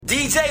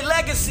DJ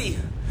Legacy.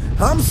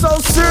 I'm so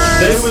serious.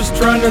 They was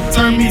trying to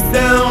turn me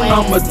down,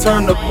 I'ma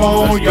turn up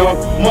on y'all.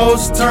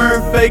 Most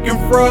turn fake and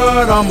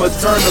fraud, I'ma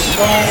turn up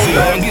on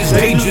y'all.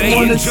 They just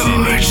wanna see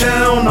me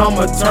down,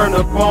 I'ma turn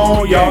up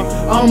on y'all.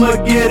 I'ma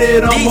get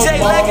it, I'ma DJ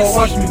ball, Legacy.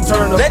 watch me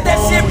turn up. Let that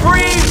shit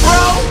breathe,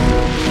 bro.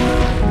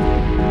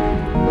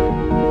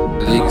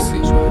 Legacy,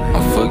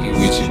 I'm fucking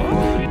with you.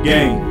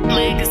 Gang.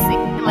 Legacy.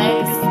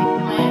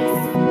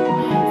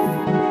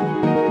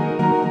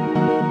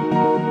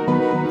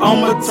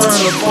 I'ma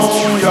turn up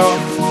on y'all.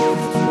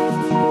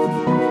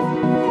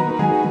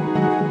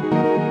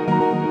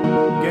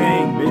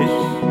 Gang, bitch.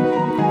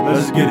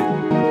 Let's get it.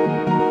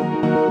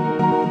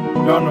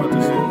 Y'all know what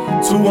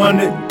this is.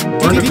 200,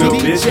 burn the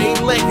good, bitch.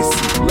 DJ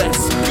Legacy,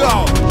 let's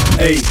go.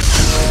 Hey,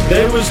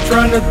 they was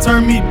trying to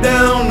turn me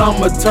down,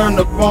 I'ma turn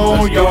up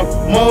on y'all.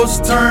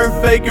 Most turn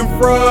fake and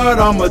fraud,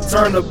 I'ma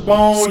turn up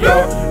on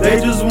y'all. They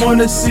just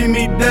wanna see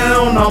me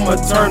down, I'ma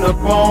turn up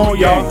on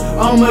y'all.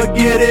 I'ma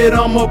get it,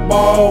 I'ma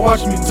ball,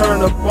 watch me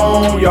turn up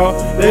on y'all.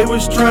 They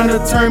was trying to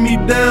turn me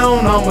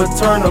down, I'ma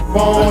turn up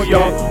on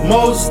y'all.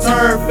 Most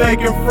turn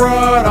fake and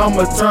fraud,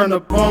 I'ma turn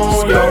up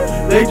on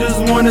y'all. They just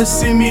wanna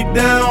see me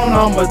down,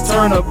 I'ma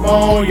turn up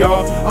on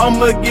y'all.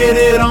 I'ma get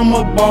it,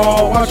 I'ma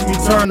ball, watch me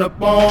turn up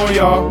on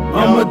y'all.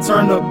 I'ma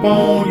turn up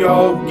on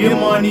y'all. Get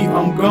money,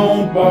 I'm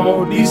gon'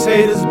 ball. These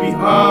haters be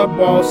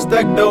eyeball,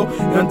 stack dough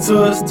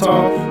until it's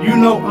tall. You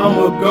know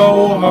I'ma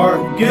go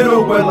hard, get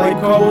away like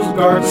Coast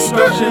Guard.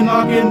 Stretching,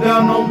 knocking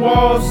down on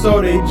walls,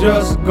 so they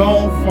just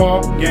gon'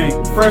 fall.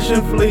 Gang, fresh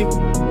and fleet.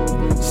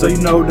 So you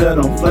know that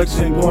I'm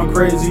flexing, going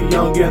crazy,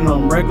 young and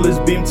I'm reckless.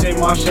 Beam team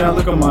my shine,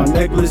 look at my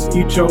necklace.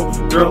 Eat your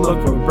girl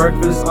up for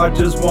breakfast. I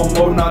just want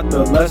more, not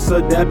the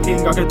lesser. That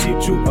pink, I can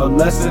teach you a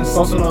lesson.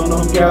 Saucing on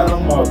them, got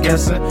them all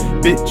guessing.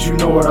 Bitch, you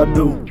know what I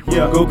do.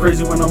 Yeah, go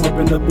crazy when I'm up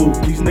in the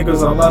booth. These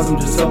niggas are lies, I'm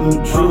just telling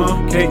the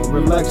truth. Can't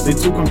relax, they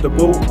too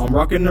comfortable. I'm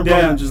rocking and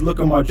rolling, just look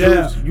at my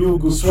jewels. You a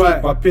good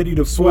swag, I pity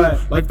the swag.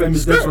 Like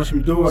famous Dex, watch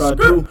me do what I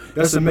do.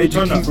 That's a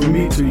major key from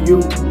me to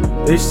you.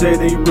 They say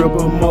they real,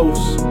 but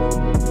most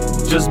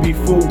just be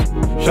fool.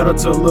 Shout out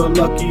to Lil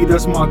Lucky,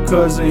 that's my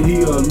cousin,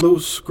 he a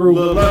loose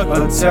screw.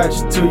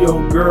 Attached to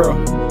your girl,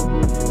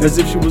 as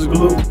if she was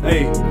glue.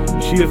 Hey,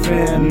 she a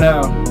fan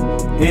now,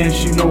 and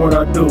she know what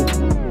I do.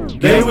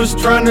 They was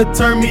trying to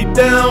turn me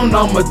down,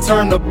 I'ma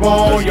turn up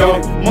on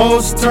y'all.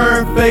 Most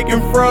turn fake and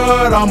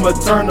fraud, I'ma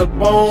turn up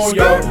on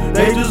y'all.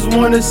 They just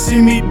wanna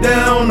see me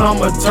down,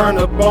 I'ma turn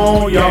up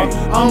on y'all.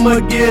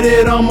 I'ma get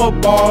it, I'ma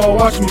ball,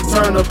 watch me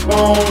turn up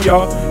on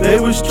y'all. They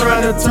was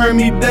trying to turn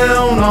me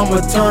down,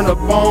 I'ma turn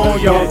up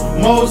on y'all.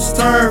 Most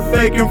turn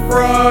fake and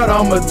fraud,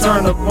 I'ma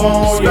turn up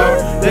on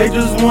y'all. They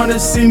just wanna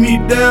see me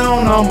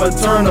down, I'ma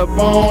turn up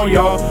on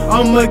y'all.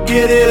 I'ma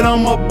get it,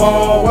 I'ma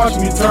ball, watch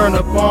me turn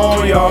up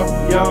on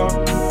y'all.